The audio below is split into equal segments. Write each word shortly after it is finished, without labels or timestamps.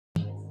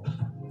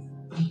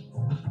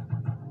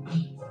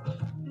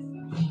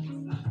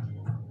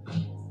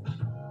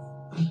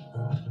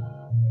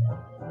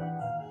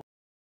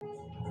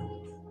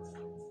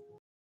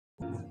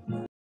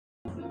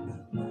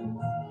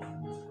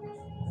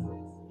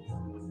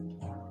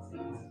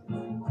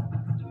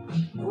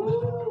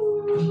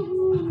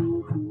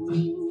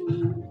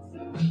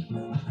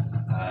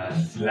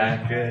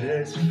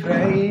Lekker is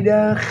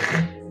Vrydag.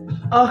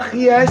 Ach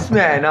yes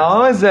man,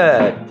 how is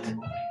it?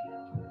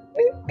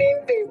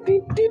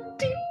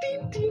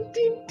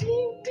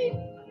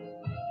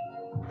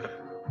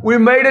 We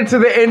made it to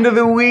the end of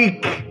the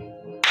week.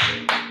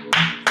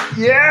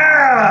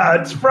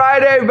 Yeah, it's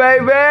Friday,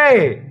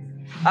 baby.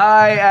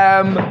 I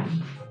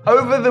am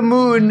over the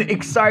moon,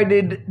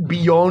 excited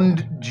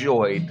beyond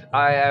joyed.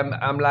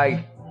 I'm like,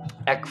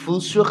 ek voel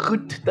so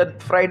goed dat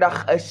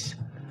Vrydag is,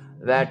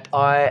 that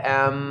I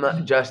am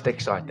just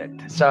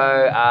excited. So,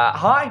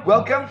 hi,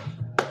 welcome.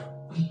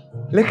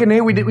 Lekker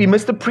nee, we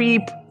missed the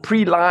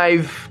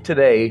pre-live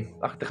today.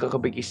 Ag, ek gaan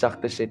 'n bietjie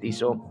sagter sit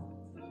hierso.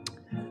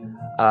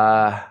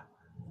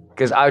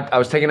 Because I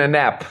was taking a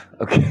nap.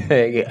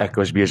 Okay, ek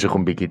was besig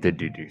om bietjie te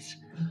doen.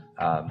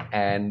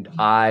 And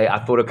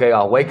I thought, okay,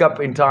 I'll wake up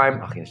in time.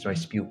 Ag, dis my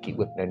spieeltjie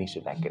ook nou nie so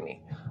lekker nie.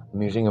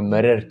 I'm using a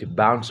mirror to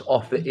bounce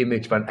off the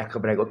image, want ek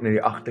gebruik ook nou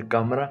die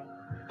agterkamera,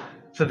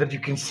 so that you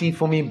can see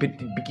for me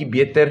bietjie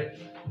beter.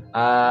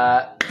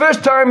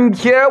 First time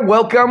here,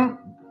 welcome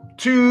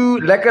to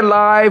Lekker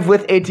Live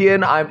with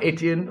Etienne. I'm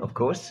Etienne, of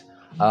course.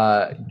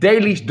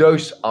 Daily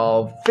dose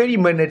of 30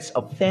 minutes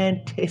of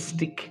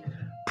fantastic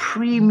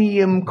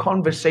premium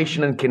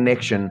conversation and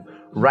connection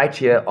right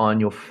here on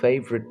your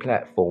favorite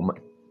platform.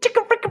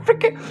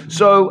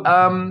 So,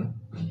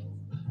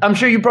 I'm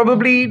sure you're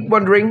probably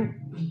wondering,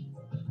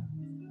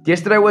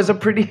 yesterday was a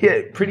pretty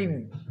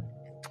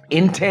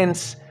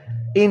intense,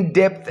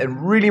 in-depth,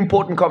 and really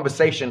important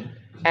conversation.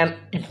 And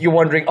you're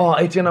wondering, oh,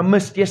 Etienne, I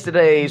missed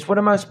yesterday's. What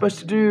am I supposed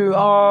to do?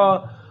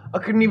 Oh, I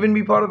couldn't even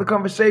be part of the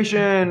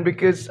conversation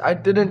because I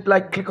didn't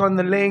click on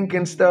the link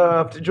and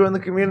stuff to join the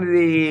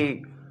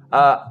community.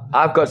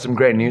 I've got some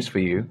great news for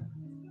you.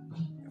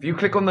 If you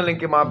click on the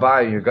link in my bio,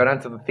 you go down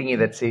to the thingy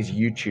that says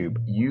YouTube,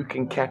 you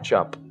can catch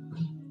up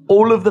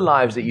all of the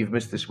lives that you've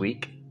missed this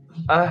week.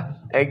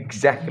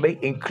 Exactly,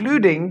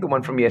 including the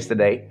one from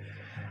yesterday.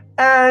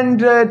 And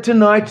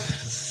tonight,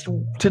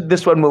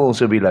 this one will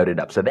also be loaded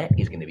up. So that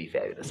is going to be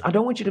fabulous. I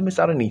don't want you to miss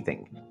out on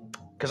anything,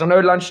 because I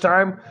know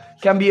lunchtime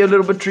can be a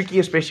little bit tricky,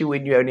 especially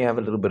when you only have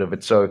a little bit of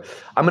it. So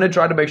I'm going to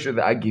try to make sure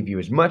that I give you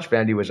as much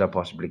value as I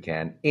possibly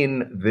can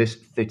in this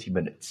 30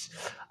 minutes.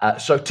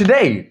 So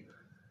today,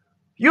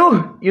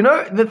 you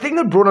know, the thing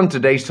that brought on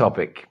today's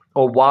topic,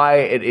 or why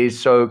it is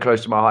so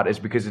close to my heart, is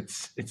because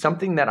it's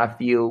something that I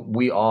feel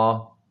we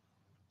are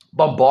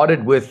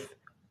bombarded with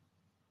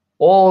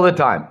all the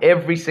time,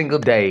 every single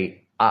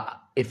day.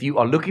 If you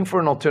are looking for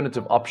an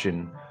alternative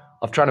option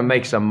of trying to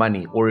make some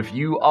money, or if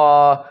you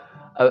are,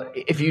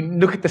 if you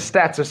look at the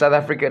stats of South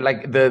Africa,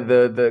 like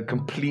the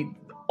complete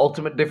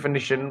ultimate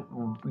definition,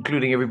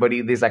 including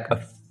everybody, there's like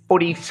a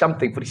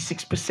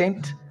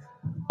 46%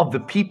 of the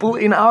people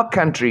in our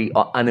country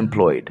are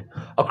unemployed.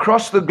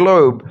 Across the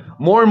globe,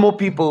 more and more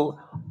people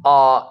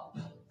are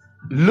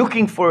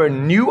looking for a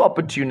new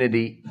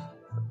opportunity,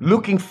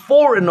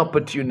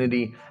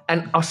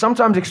 and are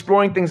sometimes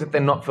exploring things that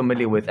they're not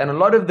familiar with. And a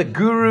lot of the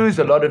gurus,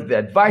 a lot of the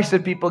advice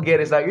that people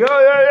get is like,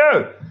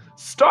 yo,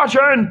 start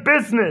your own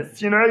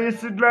business. You know, you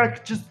should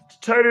just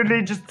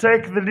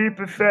take the leap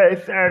of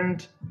faith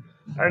and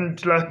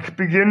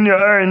begin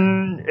your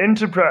own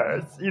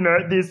enterprise. You know,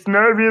 there's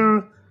no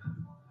real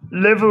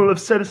level of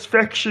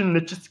satisfaction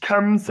that just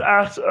comes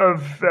out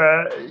of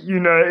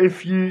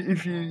if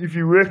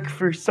you work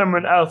for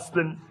someone else,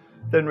 then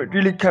it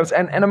really comes.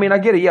 And I mean, I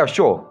get it. Yeah,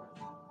 sure.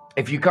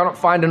 If you cannot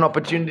find an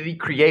opportunity,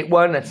 create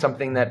one. That's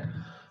something that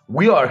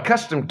we are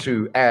accustomed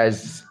to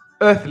as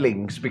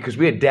earthlings, because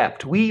we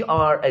adapt. We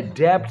are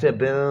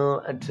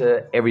adaptable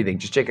to everything.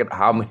 Just check out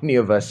how many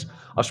of us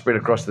are spread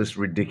across this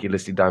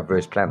ridiculously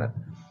diverse planet.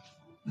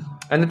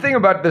 And the thing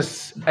about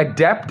this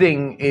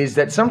adapting is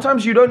that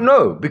sometimes you don't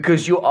know,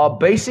 because you are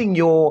basing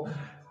your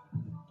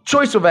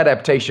choice of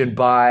adaptation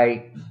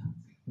by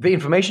the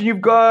information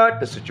you've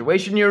got, the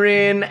situation you're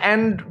in,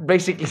 and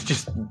basically it's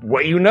just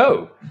what you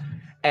know.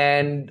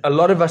 And a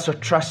lot of us are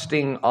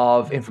trusting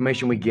of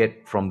information we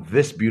get from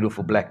this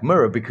beautiful black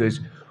mirror, because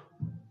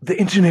the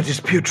internet is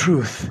pure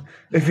truth.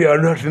 If you are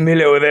not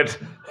familiar with it,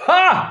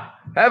 ha!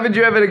 Haven't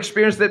you ever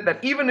experienced it?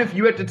 That even if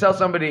you had to tell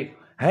somebody,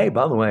 hey,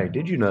 by the way,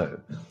 did you know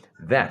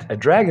that a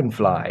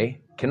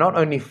dragonfly can not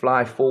only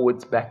fly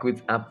forwards,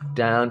 backwards, up,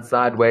 down,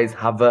 sideways,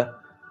 hover,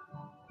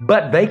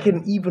 but they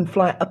can even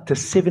fly up to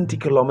 70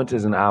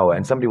 kilometers an hour.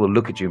 And somebody will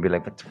look at you and be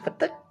like, what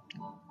the?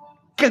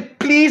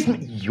 Please,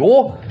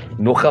 you're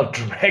nogal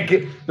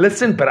dragon.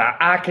 Listen, but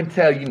I can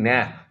tell you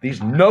now,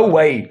 there's no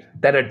way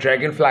that a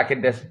dragonfly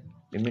can just,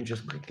 let me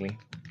just quickly.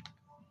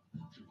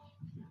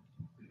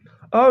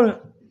 Oh,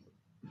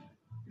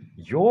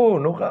 you're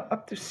nogal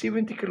up to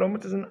 70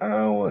 kilometers an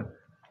hour.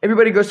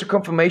 Everybody goes to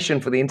confirmation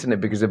for the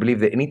internet because they believe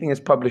that anything that's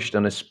published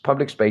on a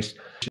public space,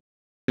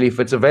 if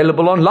it's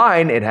available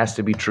online, it has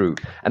to be true.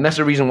 And that's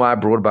the reason why I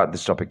brought about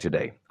this topic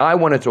today. I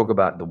want to talk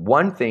about the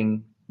one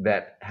thing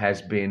that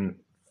has been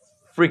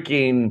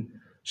freaking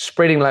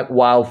spreading like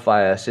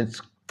wildfire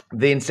since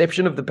the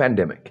inception of the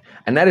pandemic,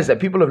 and that is that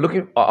people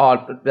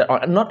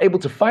are not able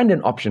to find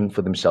an option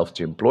for themselves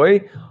to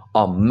employ,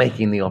 are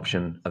making the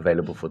option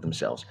available for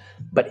themselves.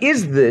 But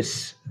is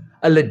this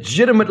a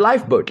legitimate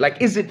lifeboat?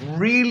 Like, is it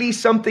really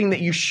something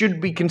that you should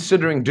be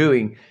considering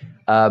doing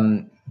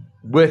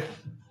with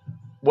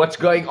what's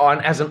going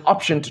on as an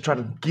option to try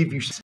to give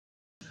you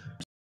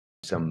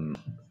some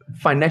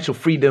financial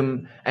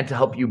freedom and to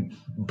help you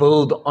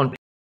build on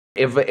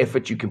whatever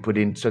effort you can put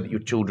in so that your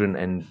children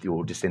and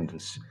your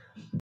descendants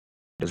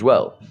as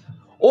well?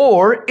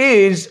 Or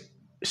is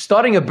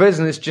starting a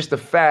business just a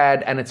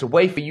fad and it's a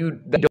way for you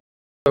that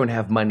don't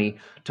have money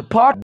to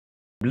part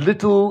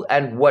little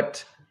and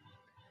what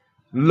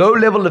low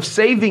level of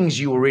savings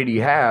you already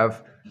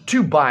have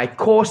to buy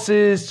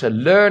courses, to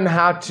learn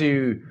how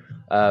to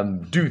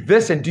do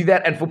this and do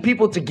that, and for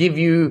people to give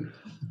you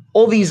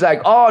all these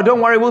like, oh,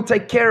 don't worry, we'll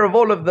take care of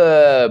all of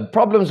the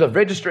problems of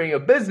registering a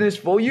business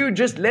for you,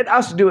 just let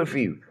us do it for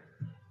you.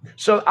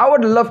 So I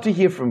would love to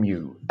hear from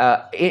you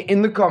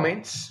in the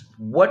comments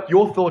what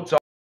your thoughts are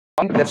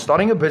on that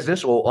starting a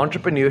business or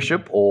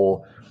entrepreneurship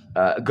or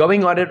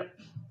going at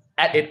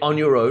it on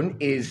your own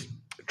is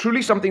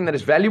truly something that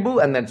is valuable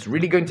and that's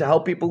really going to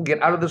help people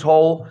get out of this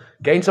hole,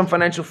 gain some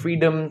financial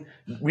freedom,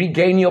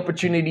 regain the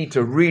opportunity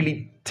to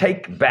really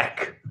take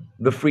back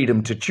the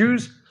freedom to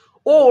choose.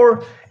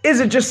 Or is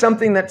it just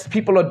something that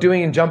people are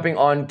doing and jumping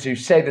on to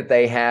say that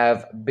they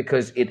have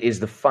because it is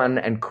the fun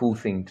and cool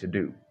thing to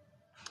do?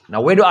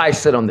 Now, where do I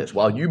sit on this?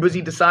 While you're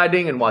busy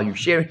deciding and while you're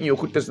sharing your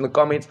goodness in the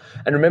comments.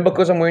 And remember,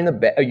 because I'm wearing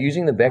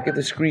using the back of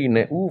the screen.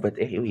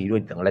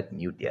 Let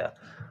mute, yeah.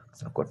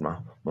 So I've got my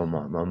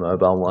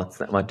mobile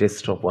WhatsApp, my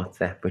desktop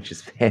WhatsApp, which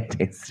is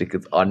fantastic.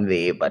 It's on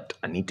there, but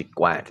I need to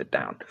quiet it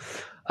down.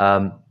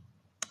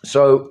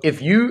 So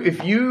if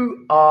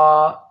you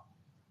are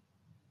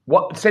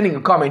sending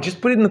a comment,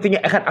 just put it in the thing.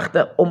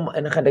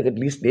 At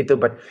least later,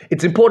 but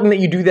it's important that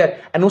you do that,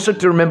 and also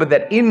to remember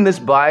that in this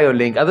bio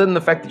link, other than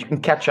the fact that you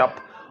can catch up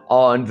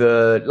on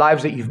the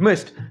lives that you've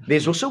missed,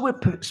 there's also a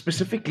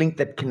specific link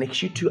that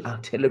connects you to our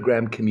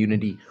Telegram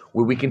community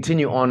where we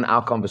continue on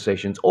our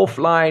conversations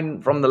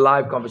offline from the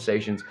live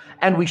conversations,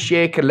 and we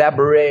share,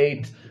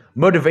 collaborate,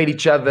 motivate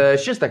each other.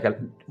 It's just like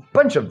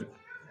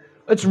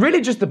it's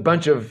really just a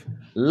bunch of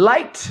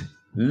light,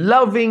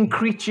 loving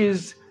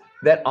creatures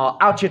that are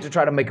out here to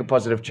try to make a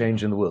positive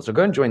change in the world. So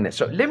go and join that.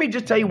 So let me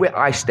just tell you where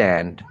I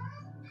stand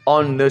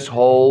on this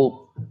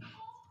whole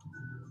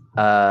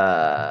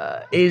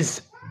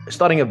is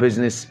starting a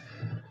business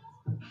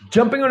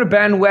jumping on a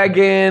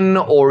bandwagon,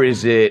 or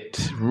is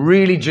it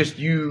really just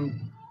you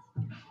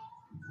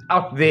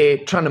out there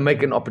trying to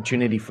make an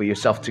opportunity for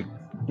yourself to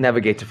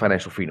navigate to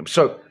financial freedom?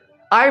 So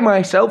I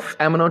myself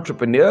am an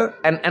entrepreneur,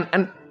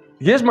 and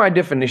here's my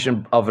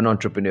definition of an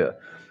entrepreneur.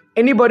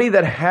 Anybody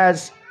that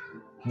has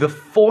the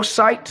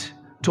foresight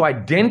to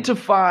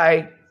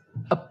identify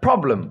a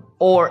problem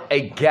or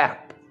a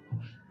gap,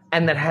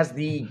 and that has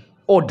the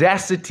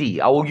audacity,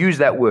 I will use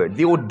that word,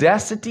 the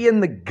audacity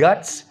and the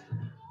guts,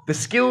 the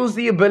skills,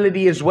 the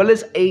ability, as well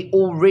as a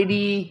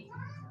already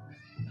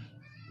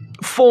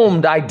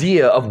formed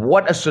idea of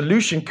what a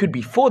solution could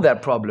be for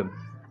that problem,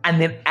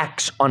 and then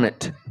acts on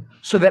it.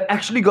 So that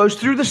actually goes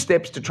through the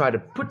steps to try to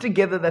put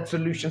together that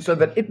solution so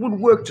that it would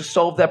work to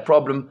solve that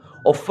problem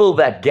or fill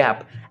that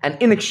gap. And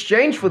in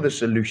exchange for the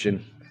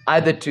solution,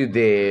 either to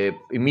their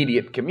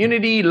immediate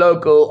community,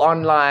 local,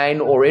 online,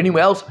 or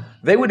anywhere else,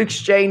 they would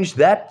exchange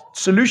that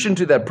solution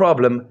to that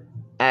problem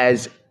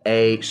as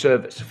a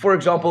service. For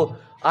example,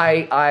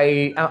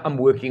 I'm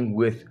working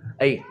with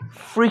a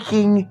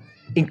freaking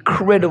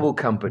incredible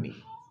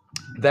company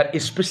that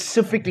is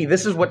specifically,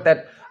 this is what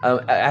that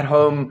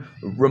at-home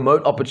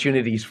remote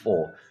opportunities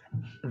for.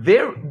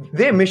 Their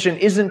mission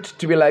isn't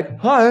to be like,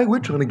 hi, we're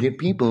trying to get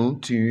people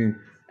to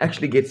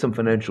actually get some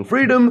financial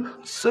freedom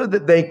so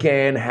that they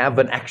can have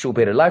an actual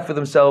better life for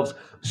themselves,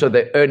 so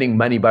they're earning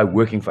money by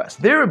working for us.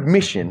 Their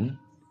mission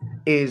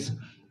is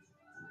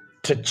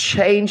to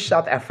change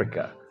South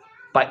Africa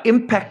by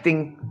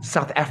impacting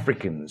South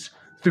Africans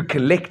through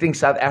collecting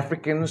South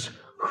Africans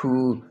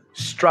who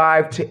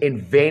strive to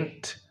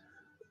invent,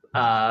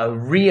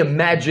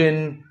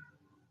 reimagine.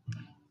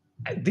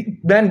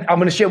 Man, I'm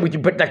going to share with you,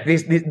 but like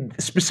there's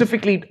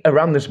specifically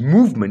around this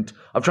movement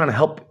of trying to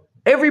help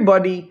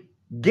everybody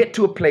get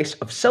to a place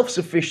of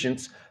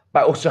self-sufficiency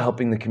by also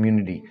helping the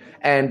community.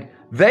 And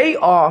they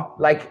are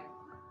like,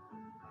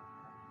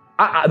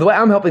 the way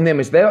I'm helping them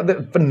is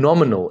they're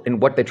phenomenal in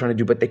what they're trying to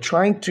do, but they're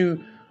trying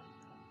to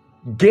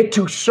get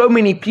to so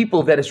many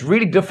people that it's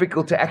really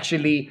difficult to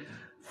actually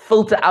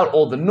filter out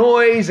all the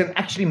noise and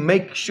actually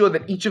make sure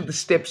that each of the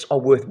steps are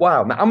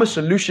worthwhile. Now, I'm a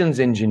solutions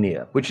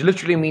engineer, which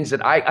literally means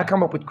that I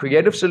come up with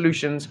creative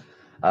solutions,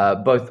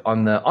 both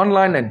on the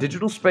online and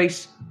digital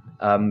space,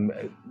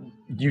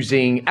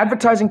 using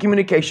advertising,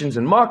 communications,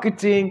 and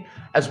marketing,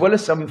 as well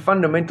as some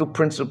fundamental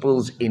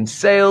principles in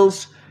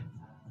sales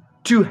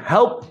to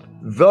help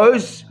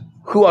those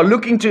who are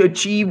looking to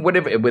achieve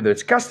whatever, whether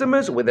it's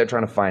customers, or whether they're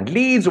trying to find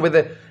leads, or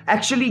whether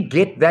actually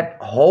get that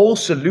whole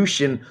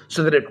solution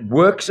so that it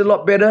works a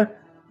lot better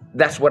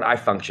That's what I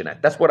function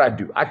at. That's what I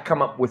do. I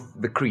come up with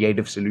the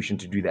creative solution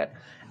to do that.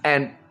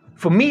 And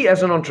for me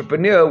as an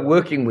entrepreneur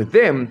working with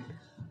them,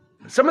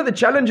 some of the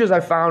challenges I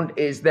found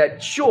is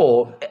that,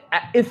 sure,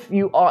 if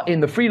you are in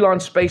the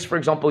freelance space, for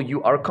example,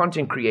 you are a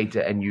content creator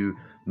and you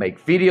make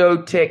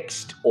video,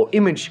 text, or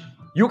image,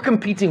 you're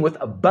competing with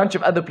a bunch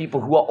of other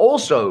people who are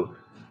also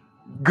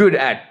good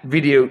at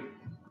video,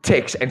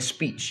 text, and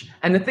speech.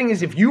 And the thing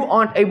is, if you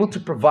aren't able to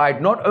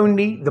provide not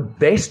only the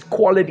best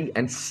quality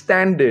and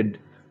standard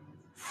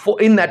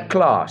in that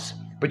class,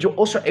 but you're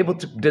also able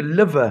to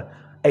deliver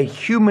a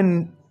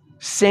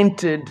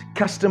human-centered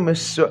customer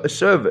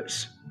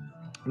service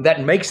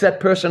that makes that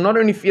person not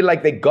only feel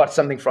like they got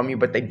something from you,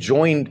 but they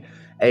joined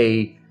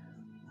a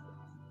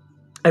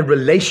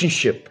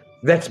relationship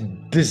that's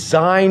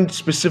designed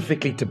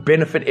specifically to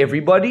benefit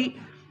everybody,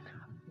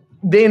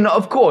 then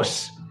of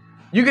course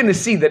you're going to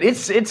see that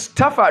it's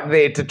tough out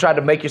there to try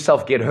to make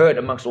yourself get heard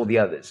amongst all the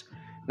others.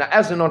 Now,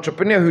 as an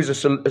entrepreneur who's a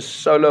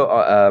solo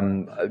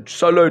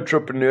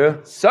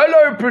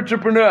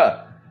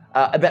entrepreneur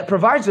that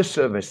provides a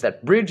service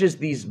that bridges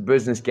these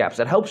business gaps,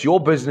 that helps your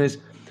business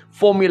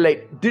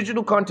formulate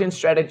digital content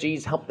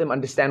strategies, help them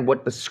understand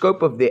what the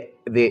scope of their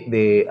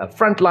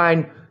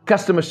frontline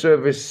customer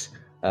service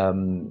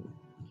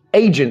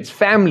agents,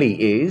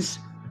 family is,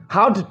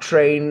 how to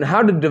train,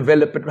 how to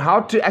develop it, how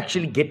to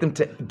actually get them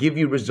to give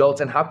you results,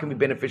 and how can be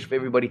beneficial for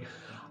everybody.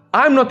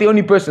 I'm not the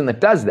only person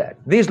that does that.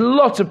 There's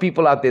lots of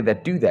people out there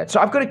that do that. So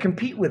I've got to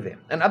compete with them.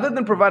 And other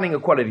than providing a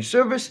quality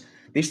service,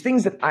 there's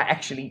things that I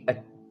actually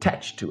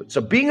attach to it.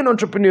 So being an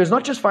entrepreneur is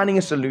not just finding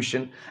a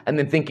solution and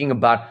then thinking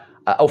about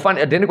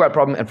identify a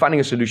problem and finding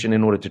a solution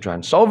in order to try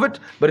and solve it,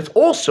 but it's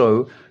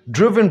also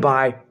driven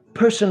by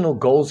personal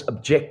goals,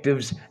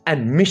 objectives,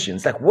 and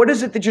missions. Like, what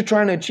is it that you're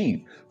trying to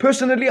achieve?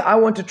 Personally, I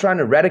want to try and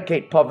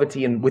eradicate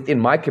poverty within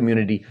my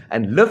community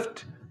and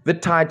lift the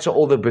tide so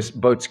all the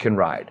boats can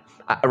rise.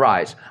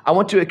 I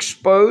want to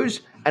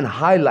expose and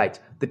highlight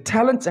the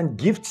talents and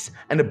gifts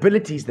and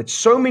abilities that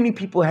so many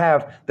people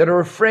have that are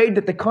afraid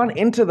that they can't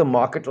enter the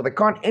market or they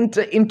can't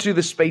enter into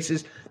the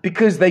spaces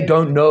because they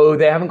don't know,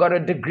 they haven't got a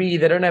degree,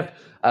 they don't have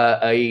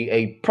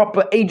a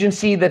proper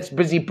agency that's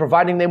busy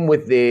providing them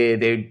with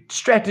their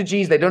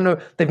strategies. They don't know,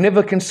 they've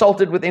never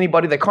consulted with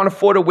anybody, they can't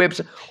afford a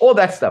website, all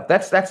that stuff.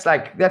 That's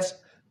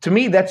to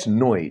me, that's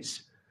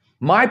noise.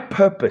 My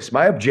purpose,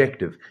 my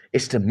objective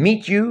is to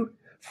meet you,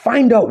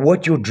 find out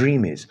what your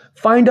dream is,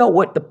 find out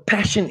what the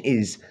passion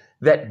is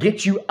that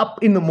gets you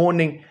up in the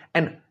morning.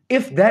 And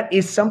if that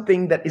is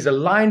something that is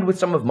aligned with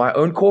some of my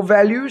own core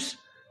values,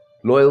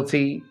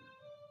 loyalty,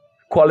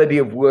 quality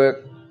of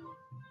work,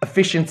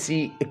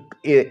 efficiency,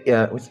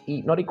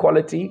 not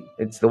equality,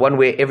 it's the one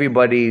where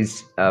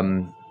everybody's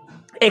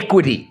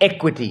equity,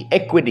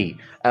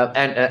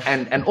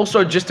 and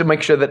also just to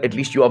make sure that at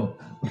least you are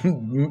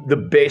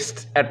the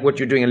best at what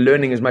you're doing and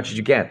learning as much as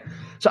you can.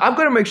 So I've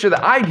got to make sure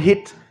that I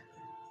hit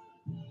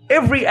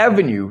every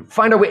avenue,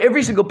 find out where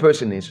every single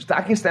person is, so that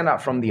I can stand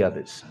out from the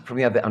others, from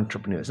the other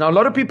entrepreneurs. Now, a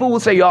lot of people will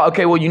say, yeah,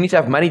 okay, well, you need to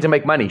have money to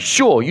make money.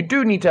 Sure, you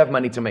do need to have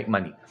money to make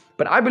money.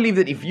 But I believe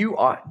that if you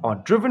are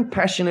driven,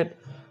 passionate,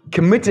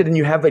 committed, and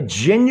you have a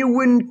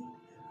genuine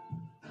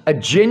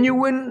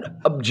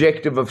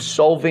objective of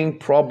solving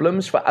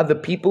problems for other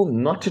people,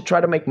 not to try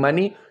to make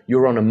money,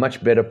 you're on a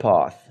much better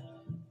path.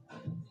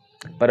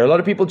 But a lot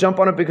of people jump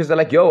on it because they're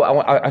like, yo,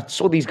 I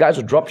saw these guys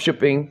were drop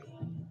shipping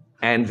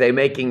and they're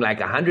making like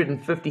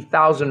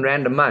 150,000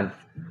 Rand a month,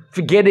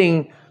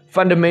 forgetting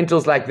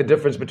fundamentals like the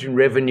difference between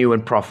revenue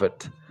and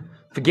profit,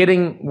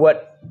 forgetting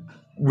what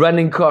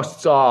running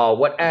costs are,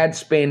 what ad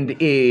spend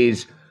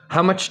is,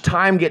 how much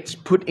time gets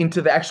put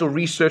into the actual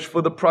research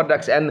for the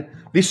products. And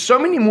there's so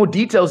many more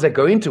details that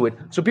go into it.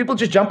 So people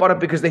just jump on it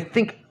because they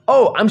think,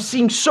 oh, I'm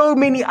seeing so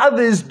many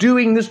others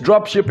doing this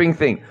drop shipping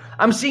thing.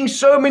 I'm seeing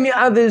so many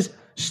others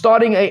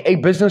starting a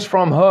business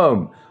from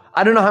home.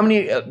 I don't know how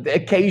many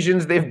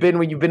occasions there've been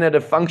when you've been at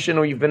a function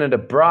or you've been at a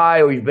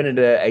braai or you've been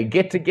at a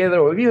get-together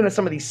or even at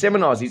some of these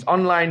seminars, these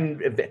online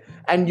events,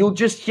 and you'll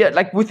just hear,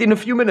 like within a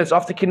few minutes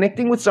after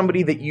connecting with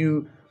somebody that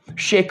you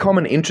share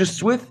common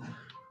interests with,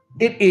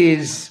 it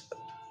is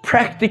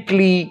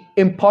practically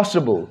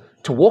impossible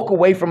to walk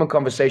away from a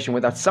conversation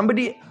without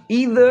somebody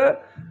either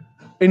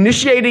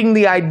initiating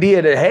the idea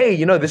that, hey,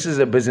 you know, this is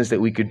a business that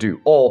we could do,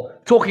 or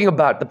talking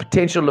about the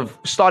potential of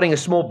starting a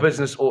small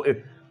business,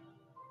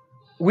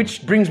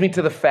 which brings me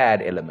to the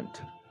fad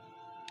element.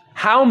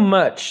 How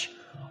much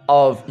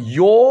of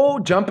your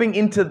jumping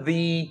into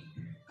the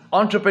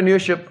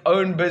entrepreneurship,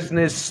 own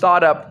business,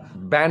 startup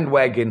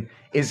bandwagon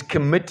is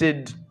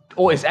committed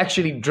or is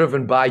actually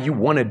driven by you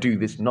want to do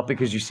this, not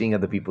because you're seeing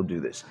other people do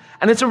this?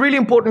 And it's a really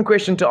important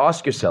question to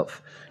ask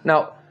yourself.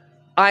 Now,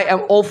 I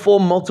am all for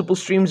multiple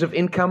streams of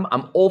income.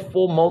 I'm all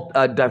for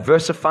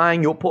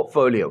diversifying your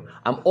portfolio.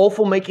 I'm all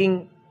for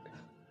making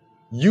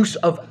use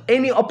of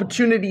any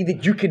opportunity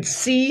that you could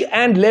see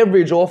and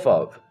leverage off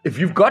of. If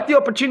you've got the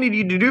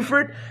opportunity to do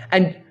for it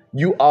and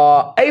you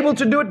are able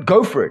to do it,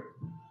 go for it.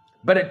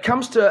 But it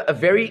comes to a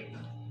very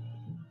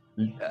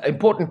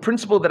important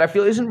principle that I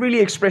feel isn't really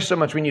expressed so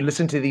much when you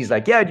listen to these,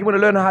 like, yeah, do you want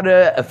to learn how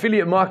to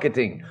affiliate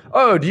marketing?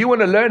 Oh, do you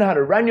want to learn how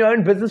to run your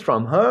own business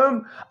from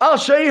home? I'll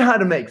show you how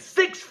to make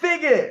 6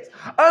 figures.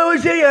 I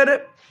will show you how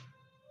to.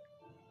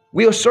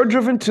 We are so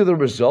driven to the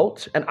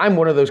result, and I'm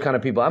one of those kind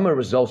of people. I'm a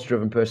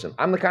results-driven person.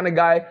 I'm the kind of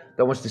guy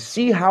that wants to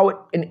see how it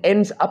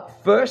ends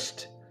up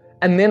first,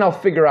 and then I'll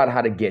figure out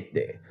how to get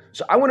there.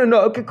 So I want to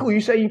know, okay, cool,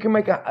 you say you can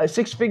make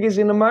 6 figures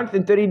in a month,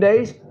 in 30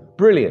 days?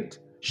 Brilliant.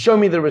 Show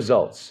me the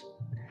results.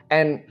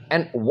 And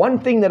one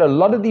thing that a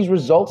lot of these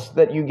results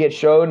that you get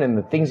shown and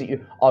the things that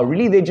you are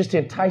really there just to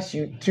entice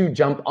you to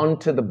jump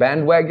onto the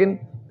bandwagon,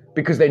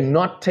 because they're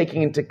not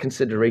taking into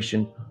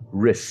consideration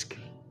risk,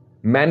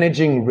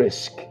 managing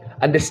risk,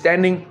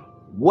 understanding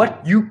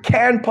what you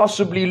can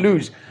possibly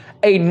lose.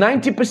 A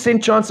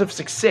 90% chance of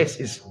success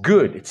is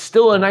good. It's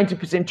still a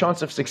 90%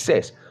 chance of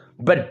success.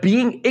 But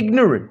being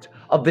ignorant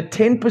of the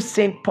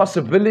 10%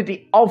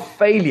 possibility of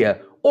failure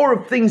or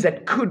of things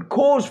that could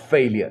cause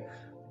failure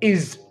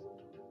is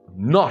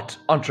not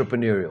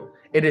entrepreneurial.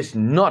 It is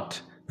not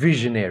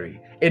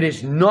visionary. It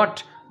is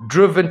not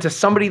driven to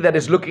somebody that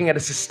is looking at a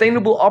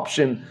sustainable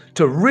option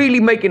to really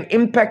make an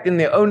impact in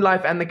their own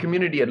life and the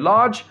community at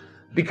large,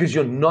 because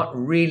you're not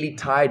really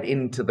tied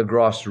into the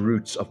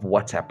grassroots of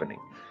what's happening.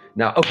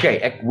 Now, okay,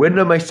 ek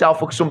wonder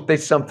myself ook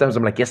sometimes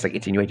I'm like, yes,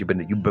 like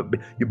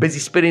you're busy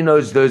spitting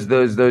those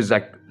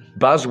like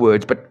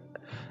buzzwords, but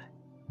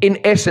in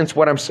essence,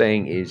 what I'm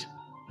saying is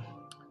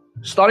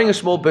starting a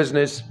small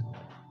business,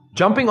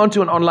 jumping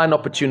onto an online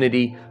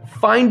opportunity,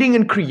 finding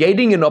and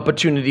creating an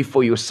opportunity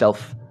for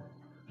yourself,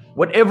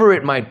 whatever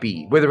it might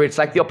be, whether it's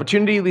like the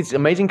opportunity with this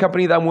amazing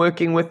company that I'm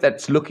working with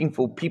that's looking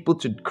for people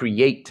to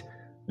create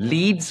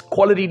leads,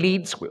 quality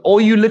leads, where all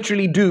you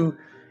literally do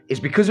is,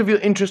 because of your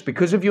interest,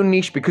 because of your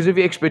niche, because of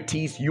your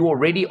expertise, you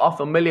already are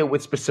familiar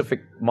with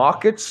specific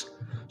markets.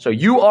 So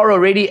you are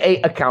already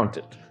an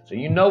accountant. So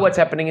you know what's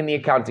happening in the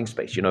accounting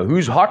space. You know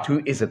who's hot,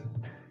 who isn't.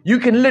 You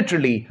can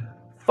literally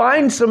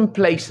find some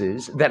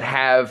places that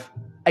have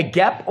a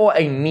gap or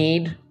a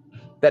need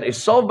that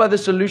is solved by the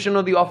solution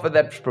or the offer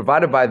that's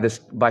provided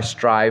by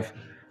Strive,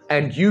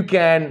 and you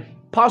can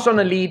pass on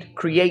a lead,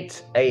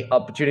 create an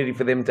opportunity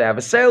for them to have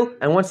a sale,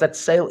 and once that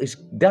sale is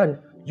done,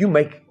 you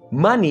make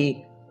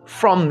money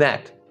from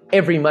that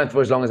every month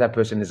for as long as that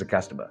person is a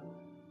customer.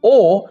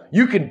 Or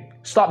you could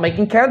start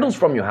making candles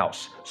from your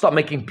house, start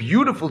making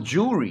beautiful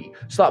jewelry,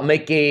 start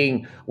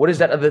making, what is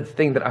that other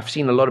thing that I've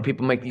seen a lot of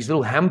people make, these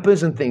little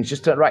hampers and things,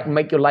 just to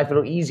make your life a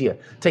little easier.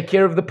 Take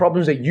care of the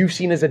problems that you've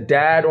seen as a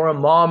dad or a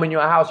mom in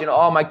your house. You know,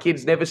 oh, my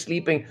kid's never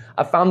sleeping.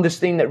 I found this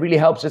thing that really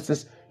helps. It's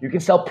this. You can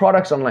sell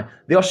products online.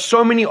 There are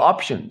so many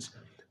options.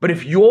 But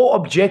if your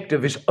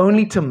objective is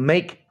only to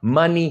make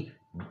money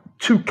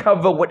to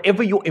cover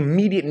whatever your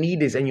immediate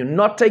need is, and you're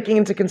not taking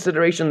into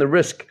consideration the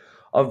risk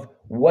of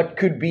what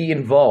could be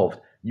involved,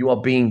 you are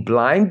being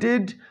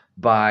blinded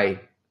by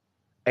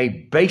a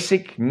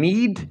basic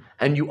need,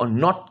 and you are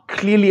not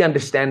clearly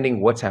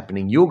understanding what's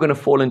happening. You're going to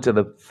fall into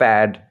the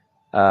fad,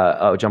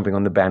 jumping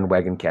on the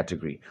bandwagon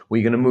category, where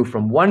you're going to move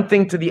from one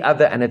thing to the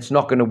other, and it's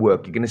not going to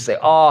work. You're going to say,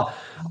 oh,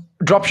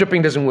 drop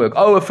shipping doesn't work.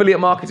 Oh,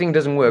 affiliate marketing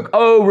doesn't work.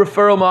 Oh,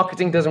 referral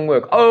marketing doesn't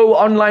work. Oh,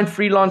 online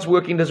freelance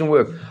working doesn't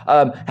work.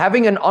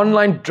 Having an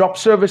online drop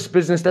service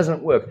business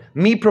doesn't work.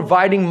 Me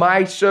providing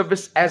my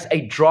service as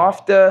a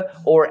drafter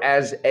or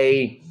as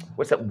a,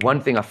 what's that one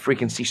thing I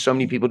freaking see so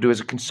many people do as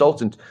a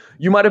consultant?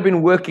 You might have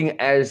been working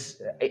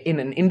as in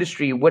an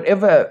industry,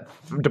 whatever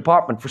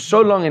department, for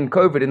so long in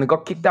COVID, and they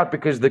got kicked out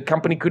because the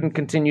company couldn't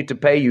continue to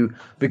pay you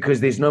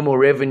because there's no more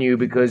revenue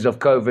because of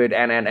COVID,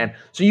 and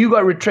so you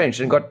got retrenched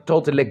and got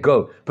told to let go.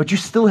 But you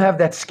still have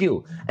that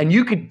skill, and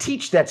you could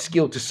teach that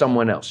skill to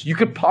someone else. You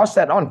could pass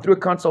that on through a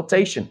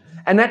consultation.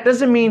 And that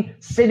doesn't mean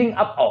setting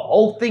up a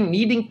whole thing,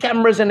 needing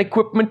cameras and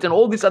equipment and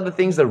all these other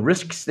things, the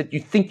risks that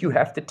you think you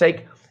have to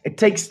take. It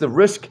takes the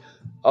risk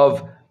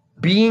of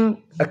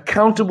being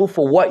accountable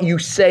for what you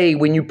say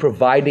when you're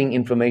providing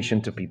information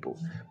to people.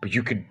 But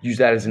you could use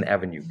that as an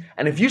avenue.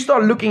 And if you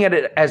start looking at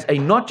it as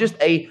not just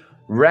a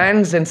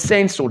rands and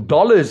cents or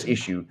dollars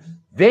issue,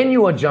 then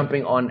you are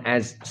jumping on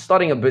as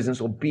starting a business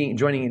or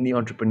joining in the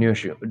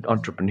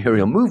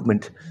entrepreneurial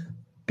movement,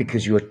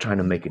 because you are trying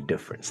to make a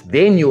difference.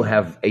 Then you'll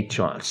have a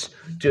chance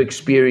to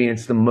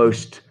experience the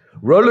most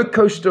roller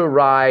coaster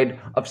ride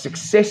of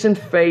success and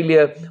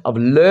failure, of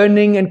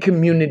learning and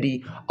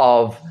community,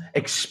 of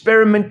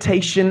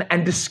experimentation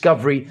and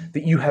discovery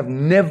that you have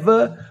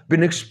never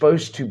been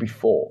exposed to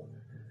before.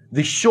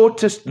 The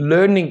shortest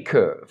learning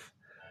curve,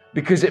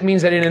 because it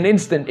means that in an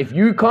instant, if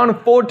you can't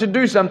afford to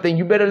do something,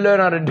 you better learn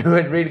how to do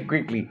it really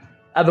quickly.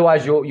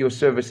 Otherwise, your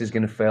service is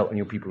going to fail and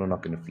your people are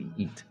not going to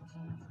eat.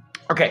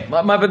 Okay,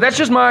 but that's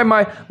just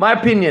my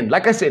opinion.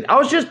 Like I said, I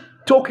was just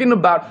talking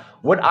about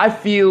what I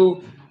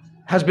feel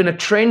has been a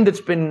trend that's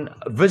been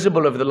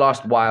visible over the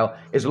last while.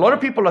 Is a lot of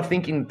people are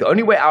thinking the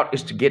only way out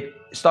is to get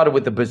started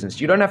with a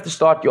business. You don't have to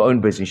start your own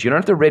business. You don't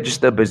have to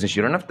register a business.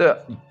 You don't have to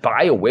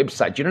buy a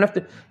website. You don't have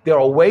to. There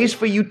are ways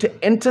for you to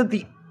enter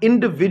the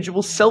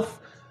individual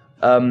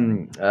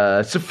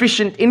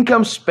self-sufficient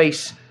income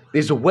space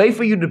There's a way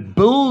for you to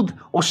build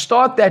or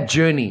start that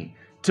journey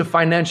to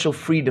financial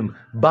freedom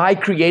by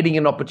creating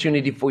an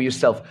opportunity for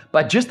yourself,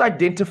 by just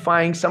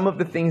identifying some of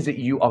the things that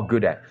you are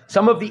good at,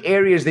 some of the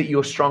areas that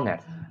you're strong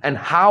at, and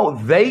how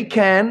they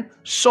can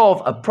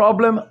solve a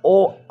problem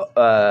or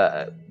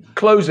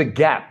close a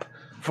gap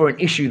for an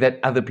issue that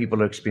other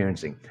people are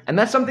experiencing. And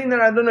that's something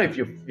that I don't know, if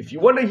you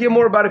want to hear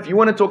more about, if you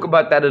want to talk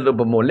about that a little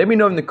bit more, let me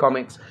know in the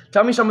comments.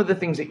 Tell me some of the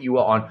things that you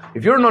are on.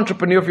 If you're an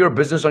entrepreneur, if you're a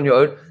business on your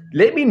own,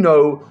 let me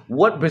know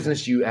what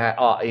business you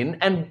are in,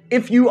 and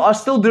if you are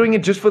still doing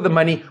it just for the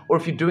money, or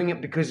if you're doing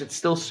it because it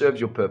still serves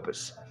your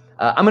purpose.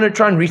 I'm going to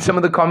try and read some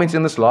of the comments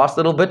in this last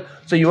little bit,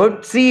 so you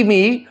won't see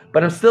me,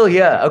 but I'm still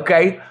here,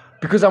 okay?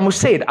 Because I must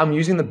say it, I'm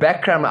using the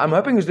background. I'm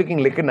hoping it's looking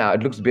liquor now.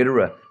 It looks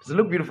better. Does it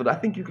look beautiful? I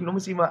think you can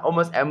almost see my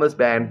Emma's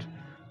band.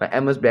 My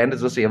Emma's band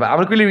is also here. But I'm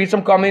going to quickly read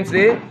some comments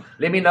there.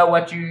 Let me know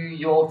what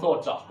your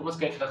thoughts are. Kom ons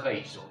kyk terug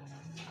hierso.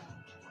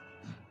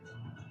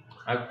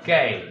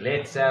 Okay,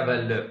 let's have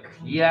a look.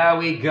 Here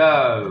we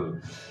go.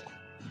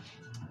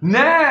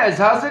 Naz,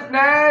 how's it,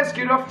 Naz?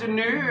 Good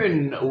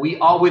afternoon. We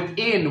are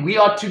within. We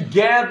are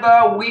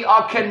together. We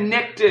are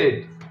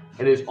connected.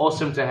 It is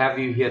awesome to have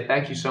you here.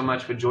 Thank you so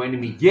much for joining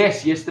me.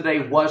 Yes,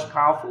 yesterday was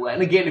powerful.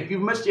 And again, if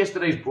you've missed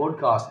yesterday's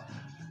broadcast,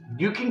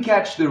 you can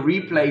catch the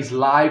replays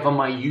live on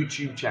my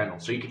YouTube channel.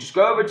 So you can just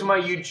go over to my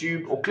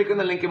YouTube or click on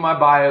the link in my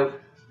bio,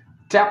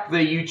 tap the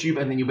YouTube,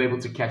 and then you'll be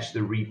able to catch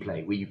the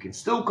replay where you can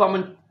still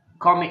comment.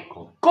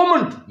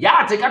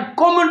 Ja, jy kan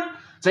comment.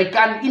 Jy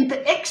kan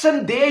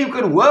interaction there. You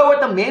can hear what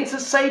the mense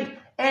say,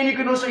 and you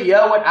can also hear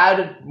what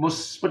I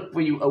must spit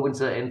for you ouens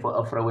and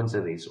for vrouens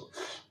there. So,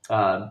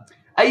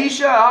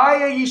 Aisha, hi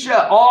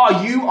Aisha.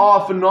 Oh, you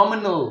are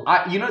phenomenal.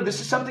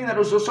 This is something that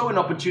was also an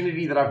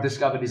opportunity that I've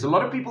discovered. Is a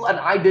lot of people, and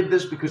I did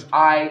this because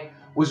I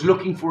was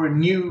looking for a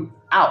new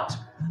out.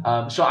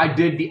 So I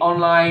did the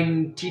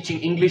online teaching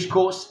English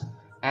course,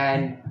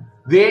 and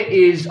there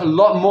is a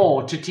lot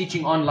more to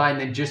teaching online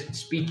than just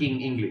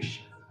speaking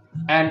English.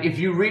 And if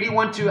you really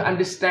want to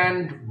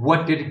understand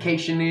what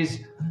dedication is,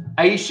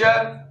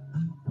 Aisha,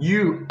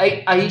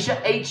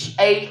 Aisha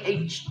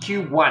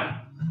HAHQ1.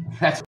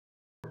 That's.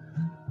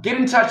 Get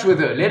in touch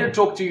with her. Let her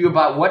talk to you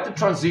about what the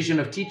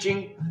transition of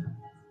teaching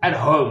at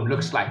home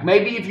looks like.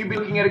 Maybe if you've been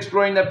looking at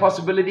exploring that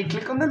possibility,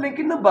 click on the link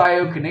in the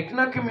bio, connect in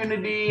our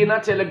community, in our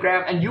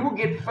Telegram, and you will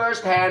get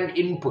first-hand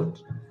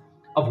input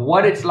of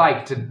what it's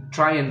like to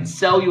try and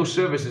sell your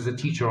service as a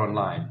teacher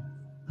online.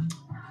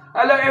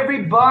 Hello,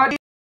 everybody.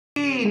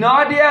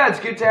 Nadia, it's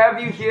good to have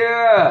you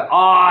here.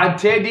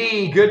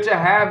 Teddy, good to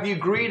have you.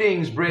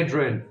 Greetings,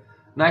 brethren.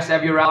 Nice to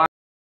have you around.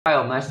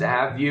 Nice to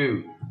have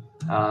you.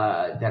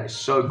 That is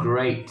so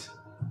great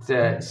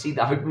to see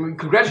that.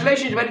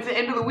 Congratulations, you made it to the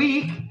end of the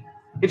week.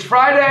 It's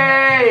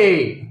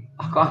Friday.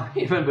 I can't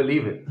even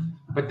believe it.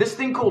 But this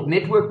thing called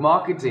network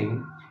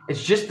marketing,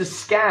 it's just a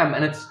scam,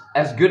 and it's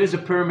as good as a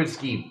pyramid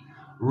scheme.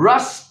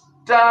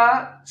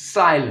 Rasta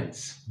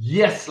silence.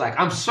 Yes,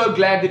 I'm so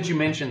glad that you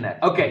mentioned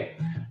that. Okay,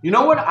 you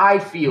know what I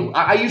feel?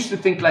 I used to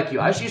think like you.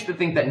 I used to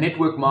think that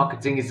network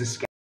marketing is a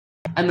scam.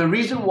 And the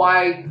reason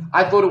why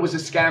I thought it was a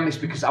scam is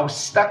because I was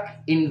stuck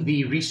in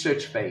the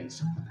research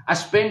phase. I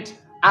spent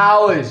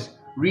hours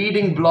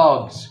reading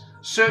blogs,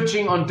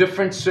 searching on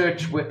different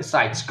search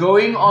sites,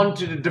 going on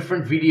to the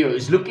different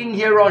videos, looking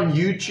here on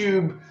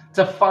YouTube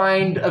to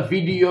find a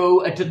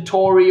video, a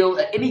tutorial,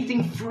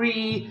 anything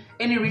free.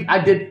 I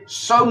did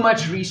so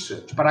much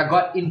research, but I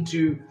got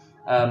into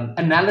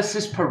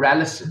analysis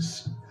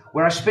paralysis,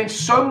 where I spent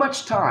so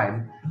much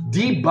time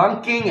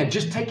debunking and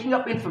just taking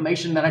up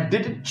information that I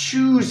didn't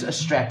choose a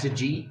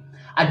strategy,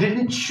 I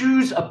didn't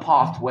choose a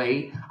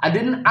pathway, I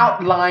didn't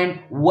outline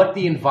what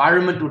the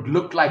environment would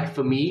look like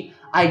for me.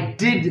 I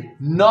did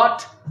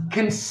not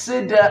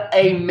consider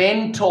a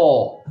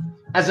mentor.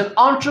 As an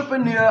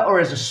entrepreneur or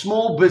as a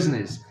small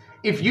business,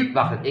 if you,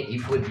 can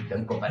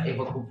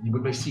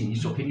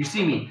you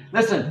see me?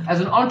 Listen, as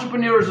an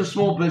entrepreneur, as a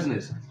small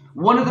business,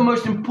 one of the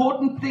most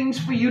important things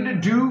for you to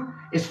do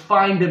is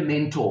find a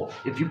mentor.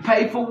 If you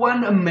pay for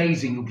one,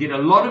 amazing. You'll get a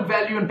lot of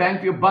value and bang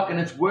for your buck, and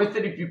it's worth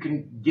it if you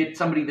can get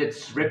somebody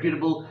that's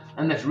reputable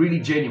and that's really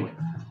genuine.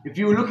 If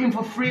you're looking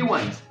for free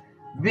ones,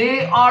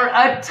 there are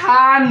a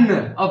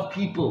ton of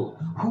people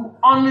who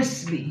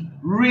honestly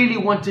really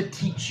want to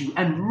teach you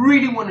and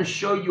really want to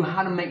show you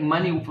how to make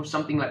money for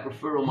something like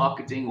referral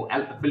marketing or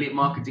affiliate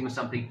marketing or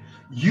something.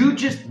 You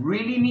just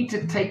really need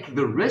to take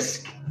the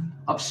risk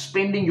of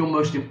spending your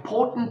most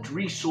important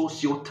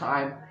resource, your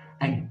time,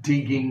 and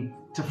digging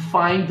to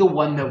find the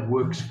one that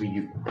works for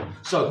you.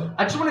 So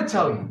I just want to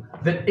tell you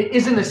that it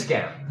isn't a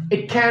scam.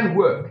 It can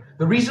work.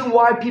 The reason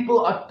why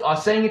people are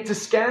saying it's a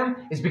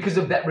scam is because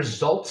of that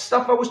result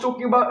stuff I was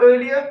talking about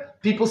earlier.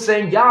 People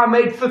saying, yeah, I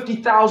made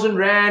 50,000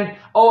 Rand.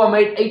 Oh, I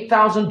made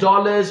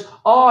 $8,000.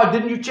 Oh,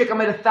 didn't you check? I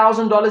made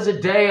 $1,000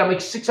 a day. I make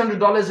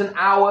 $600 an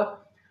hour.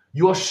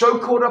 You are so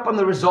caught up on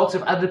the results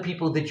of other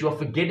people that you are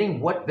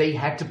forgetting what they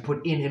had to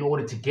put in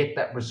order to get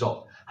that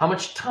result. How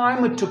much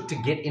time it took to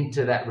get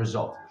into that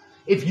result.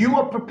 If you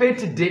are prepared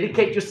to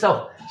dedicate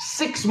yourself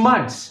 6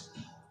 months,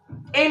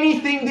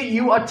 anything that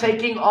you are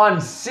taking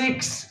on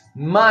 6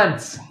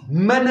 months,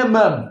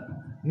 minimum.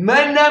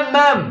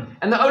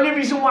 And the only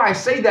reason why I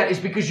say that is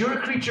because you're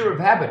a creature of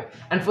habit.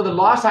 And for the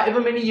last however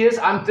many years,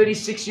 I'm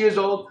 36 years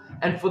old,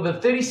 and for the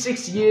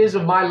 36 years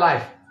of my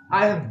life,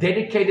 I have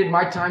dedicated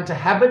my time to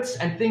habits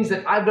and things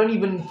that I don't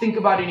even think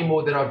about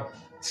anymore, that are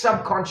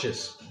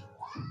subconscious.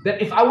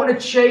 That if I want to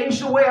change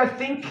the way I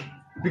think,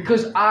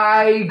 because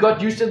I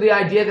got used to the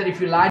idea that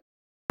if you lie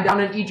down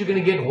and eat, you're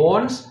going to get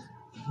horns.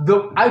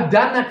 I've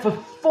done that for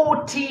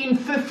 14,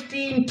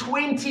 15,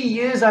 20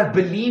 years. I've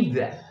believed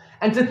that.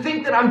 And to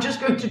think that I'm just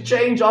going to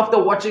change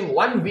after watching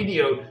one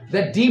video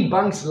that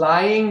debunks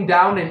lying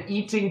down and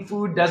eating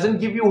food doesn't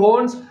give you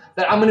horns,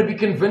 that I'm going to be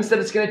convinced that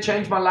it's going to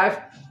change my life,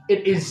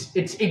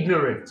 it's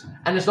ignorant.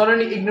 And it's not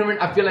only ignorant,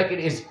 I feel like it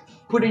is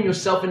putting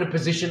yourself in a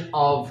position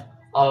of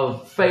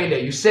failure.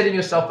 You're setting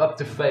yourself up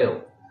to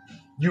fail.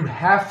 You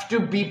have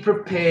to be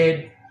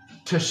prepared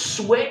to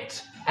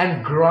sweat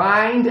and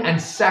grind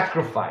and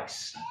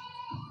sacrifice.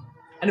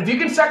 And if you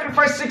can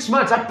sacrifice 6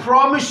 months, I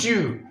promise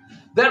you,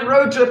 that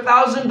road to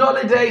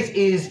 $1,000 days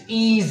is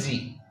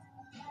easy.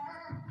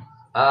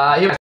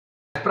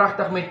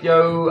 Pragtig met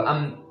jou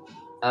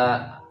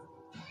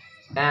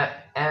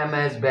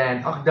MS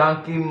band. Ag,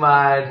 dankie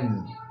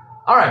man.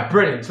 Alright,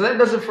 brilliant. So that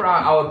does it for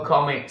our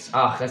comments.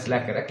 Ag, that's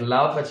lekker. Ek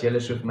love as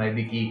julle so vir my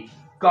bietjie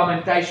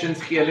commentations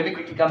gee. Let me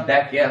quickly come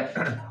back here.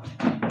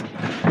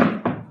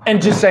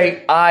 And just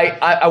say,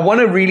 I want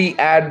to really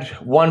add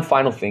one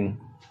final thing.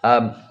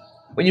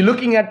 When you're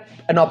looking at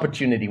an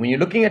opportunity, when you're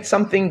looking at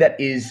something that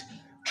is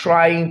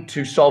trying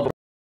to solve a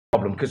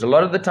problem, because a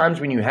lot of the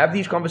times when you have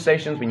these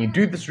conversations, when you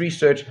do this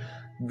research,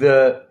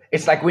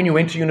 it's like when you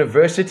went to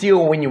university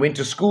or when you went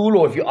to school,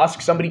 or if you ask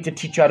somebody to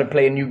teach you how to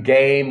play a new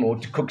game or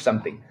to cook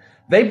something.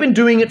 They've been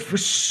doing it for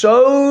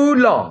so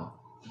long.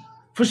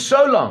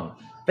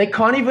 They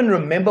can't even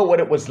remember what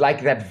it was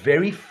like that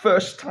very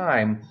first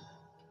time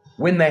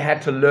when they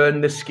had to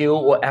learn the skill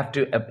or have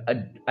to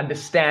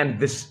understand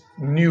this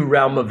new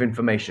realm of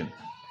information.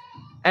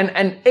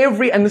 And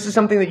this is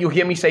something that you'll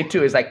hear me say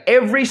too, is like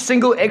every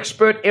single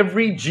expert,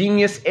 every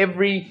genius,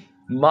 every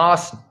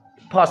master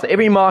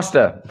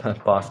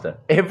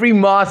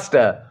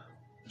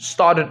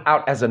started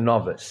out as a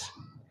novice.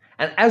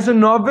 And as a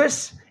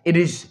novice, it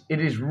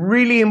is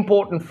really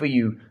important for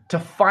you to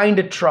find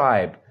a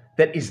tribe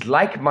that is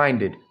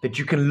like-minded, that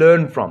you can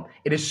learn from.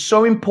 It is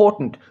so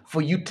important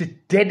for you to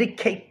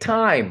dedicate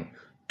time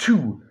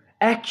to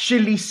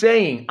actually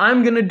saying,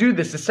 I'm going to do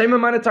this. The same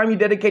amount of time you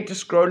dedicate to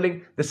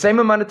scrolling, the same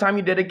amount of time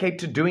you dedicate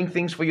to doing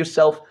things for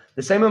yourself,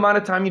 the same amount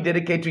of time you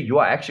dedicate to,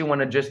 I actually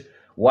want to just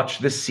watch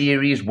this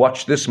series,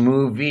 watch this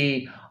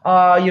movie.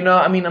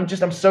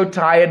 I'm so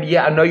tired.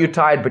 Yeah, I know you're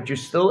tired, but you're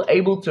still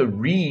able to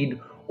read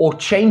or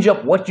change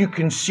up what you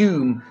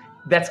consume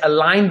that's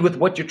aligned with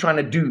what you're trying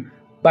to do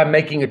by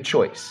making a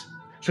choice.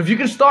 So if you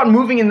can start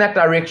moving in that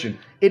direction,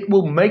 it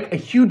will make a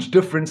huge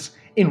difference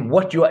in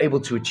what you are able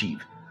to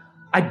achieve.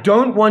 I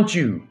don't want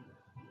you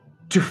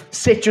to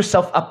set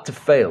yourself up to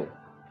fail.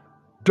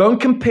 Don't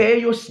compare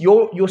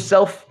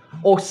yourself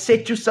or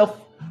set yourself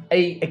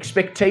a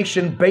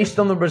expectation based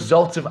on the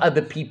results of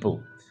other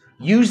people.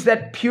 Use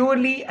that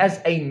purely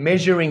as a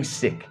measuring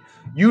stick.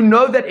 You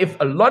know that if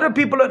a lot of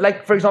people are,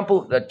 like, for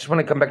example, I just want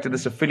to come back to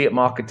this affiliate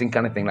marketing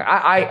kind of thing. Like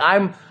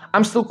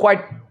I'm still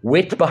quite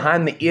wet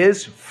behind the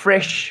ears,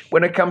 fresh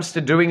when it comes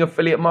to doing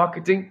affiliate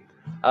marketing.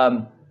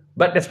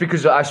 But that's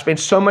because I spent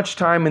so much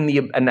time in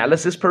the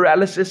analysis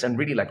paralysis and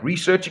really like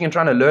researching and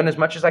trying to learn as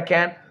much as I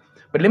can.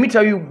 But let me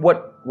tell you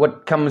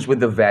what comes with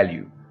the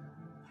value.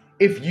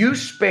 If you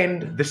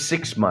spend the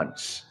 6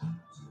 months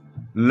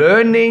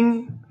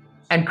learning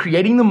and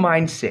creating the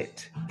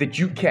mindset that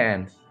you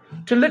can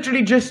to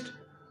literally just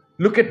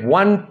look at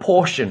one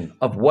portion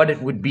of what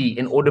it would be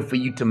in order for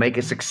you to make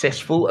a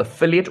successful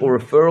affiliate or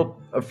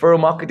referral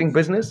marketing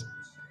business,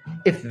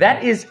 if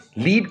that is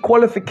lead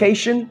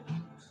qualification,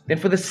 then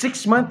for the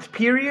 6 month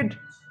period,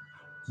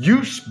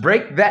 you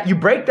break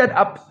that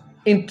up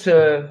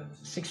into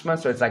 6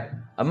 months. So it's like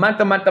a month,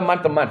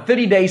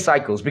 30-day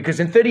cycles,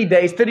 because in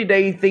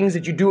 30-day things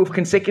that you do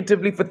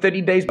consecutively for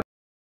 30 days.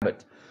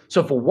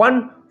 So for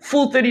one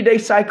full 30-day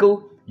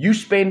cycle, you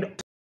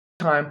spend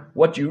time,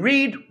 what you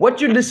read,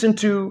 what you listen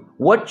to,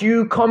 what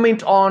you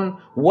comment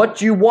on,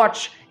 what you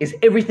watch is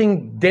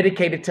everything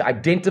dedicated to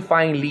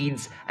identifying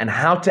leads and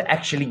how to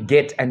actually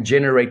get and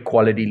generate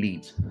quality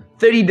leads.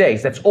 30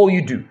 days, that's all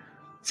you do.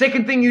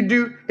 Second thing you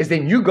do is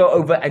then you go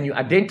over and you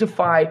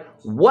identify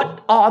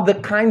what are the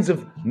kinds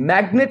of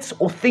magnets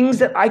or things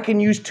that I can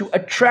use to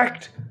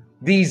attract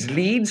these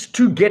leads,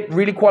 to get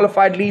really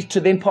qualified leads, to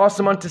then pass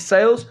them on to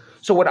sales.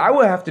 So what I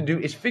will have to do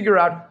is figure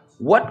out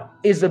what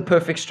is a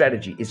perfect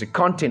strategy. Is a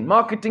content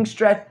marketing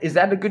is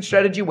that a good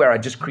strategy where I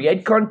just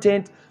create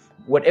content,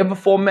 whatever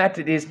format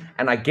it is,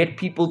 and I get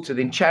people to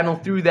then channel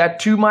through that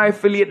to my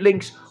affiliate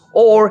links?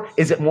 Or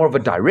is it more of a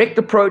direct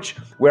approach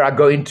where I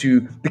go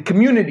into the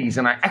communities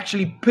and I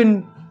actually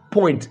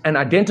pinpoint and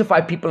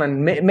identify people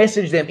and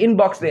message them,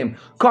 inbox them,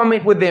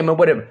 comment with them, or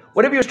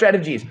whatever your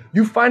strategy is?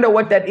 You find out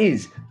what that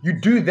is. You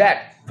do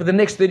that for the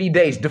next 30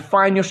 days.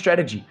 Define your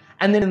strategy.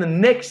 And then in the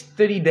next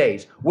 30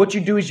 days, what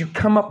you do is you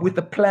come up with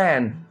a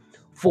plan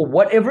for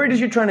whatever it is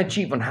you're trying to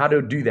achieve on how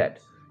to do that.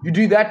 You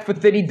do that for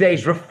 30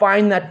 days,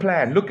 refine that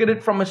plan. Look at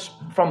it from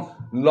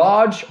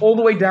large all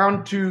the way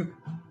down to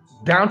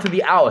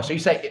the hour. So you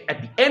say,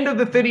 at the end of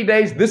the 30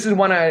 days, this is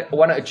what I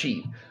want to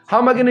achieve. How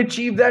am I going to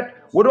achieve that?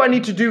 What do I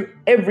need to do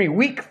every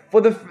week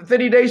for the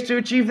 30 days to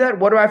achieve that?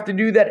 What do I have to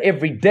do that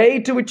every day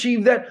to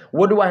achieve that?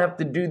 What do I have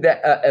to do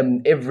that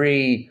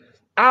every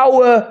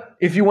hour?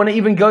 If you want to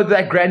even go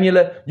that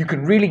granular, you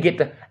can really get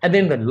that. And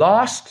then the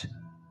last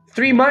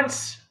 3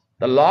 months,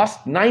 the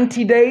last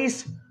 90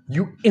 days,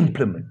 you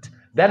implement.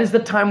 That is the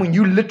time when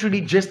you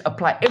literally just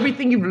apply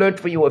everything you've learned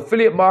for your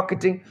affiliate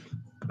marketing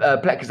plan,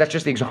 because that's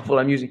just the example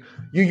I'm using.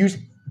 You use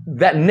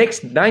that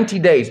next 90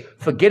 days,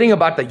 forgetting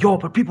about that.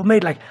 But people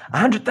made like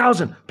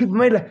 100,000. People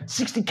made like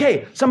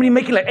 60K. Somebody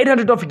making like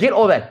 $800. Forget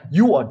all that.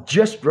 You are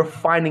just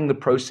refining the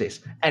process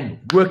and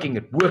working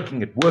it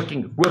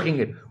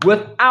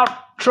without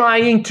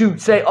trying to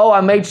say, oh,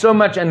 I made so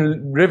much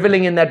and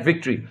reveling in that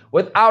victory.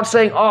 Without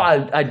saying,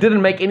 oh, I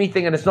didn't make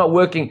anything and it's not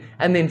working,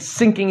 and then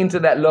sinking into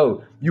that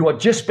low. You are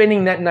just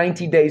spending that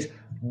 90 days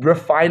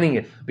refining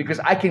it, because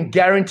I can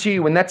guarantee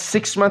you when that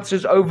 6 months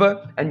is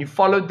over and you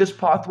followed this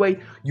pathway,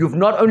 you've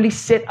not only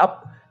set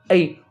up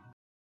I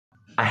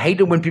hate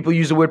it when people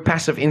use the word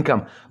passive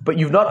income, but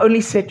you've not only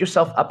set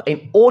yourself up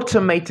an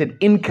automated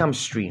income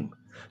stream,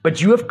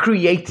 but you have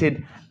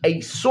created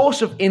a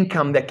source of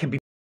income that can be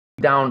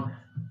down,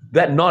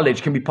 that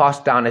knowledge can be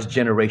passed down as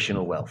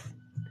generational wealth.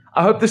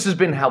 I hope this has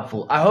been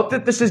helpful. I hope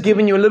that this has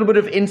given you a little bit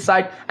of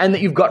insight and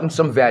that you've gotten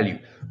some value.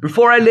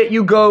 Before I let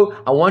you go,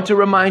 I want to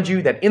remind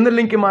you that in the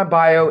link in my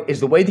bio is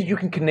the way that you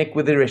can connect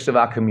with the rest of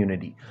our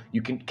community.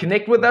 You can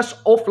connect with us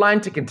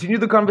offline to continue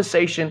the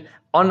conversation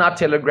on our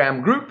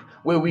Telegram group,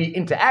 where we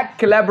interact,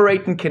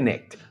 collaborate, and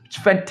connect. It's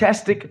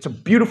fantastic. It's a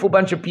beautiful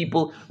bunch of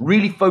people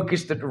really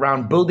focused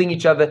around building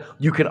each other.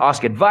 You can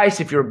ask advice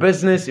if you're a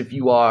business, if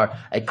you are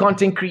a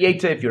content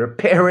creator, if you're a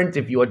parent,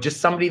 if you are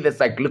just somebody that's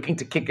like looking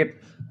to kick it.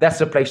 That's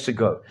the place to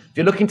go. If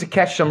you're looking to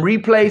catch some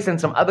replays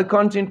and some other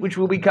content which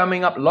will be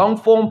coming up long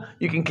form,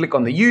 you can click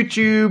on the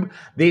YouTube.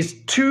 There's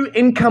 2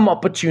 income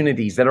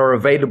opportunities that are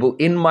available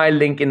in my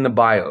link in the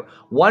bio.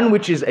 One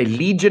which is a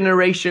lead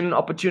generation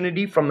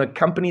opportunity from the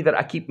company that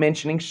I keep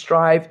mentioning,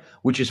 Strive,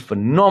 which is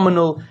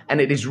phenomenal, and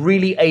it is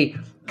really a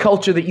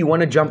culture that you want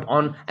to jump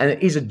on, and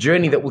it is a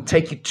journey that will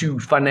take you to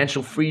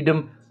financial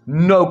freedom,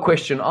 no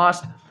question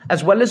asked.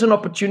 As well as an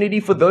opportunity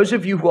for those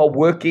of you who are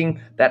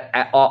working that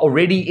are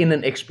already in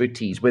an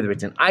expertise, whether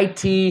it's in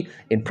IT,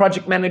 in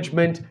project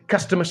management,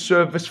 customer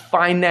service,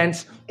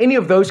 finance, any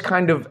of those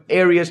kind of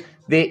areas.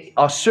 There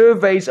are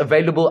surveys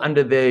available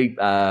under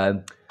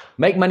the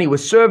Make Money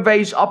with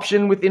Surveys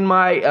option within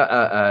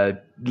my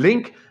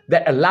link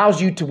that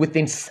allows you to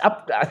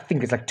I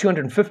think it's like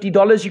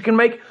 $250 you can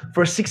make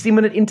for a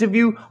 60-minute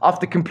interview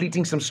after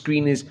completing some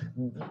screeners.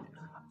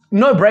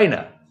 No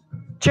brainer.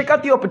 Check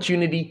out the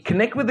opportunity,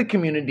 connect with the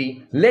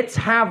community. Let's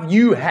have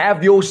you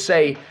have your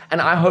say.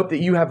 And I hope that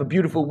you have a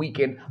beautiful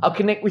weekend. I'll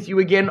connect with you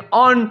again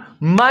on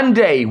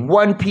Monday,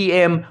 1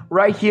 p.m.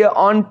 right here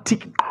on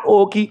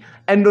TikTok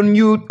and on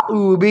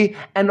YouTube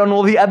and on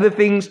all the other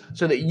things,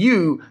 so that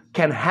you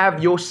can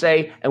have your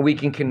say and we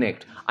can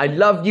connect. I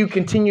love you.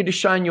 Continue to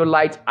shine your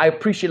light. I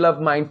appreciate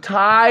my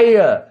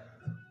entire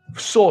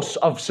source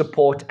of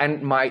support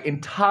and my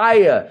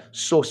entire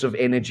source of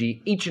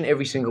energy, each and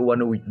every single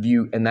one of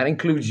you, and that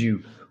includes you,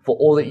 for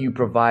all that you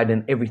provide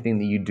and everything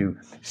that you do.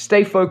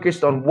 Stay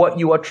focused on what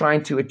you are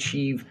trying to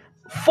achieve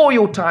for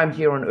your time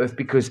here on earth,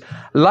 because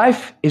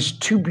life is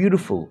too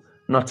beautiful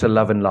not to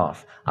love and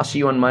laugh. I'll see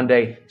you on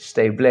Monday.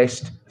 Stay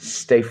blessed,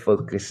 stay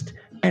focused,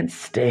 and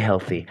stay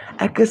healthy.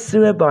 I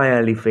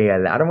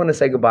don't want to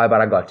say goodbye,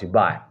 but I got to.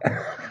 Bye.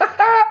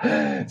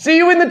 See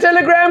you in the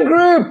Telegram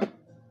group.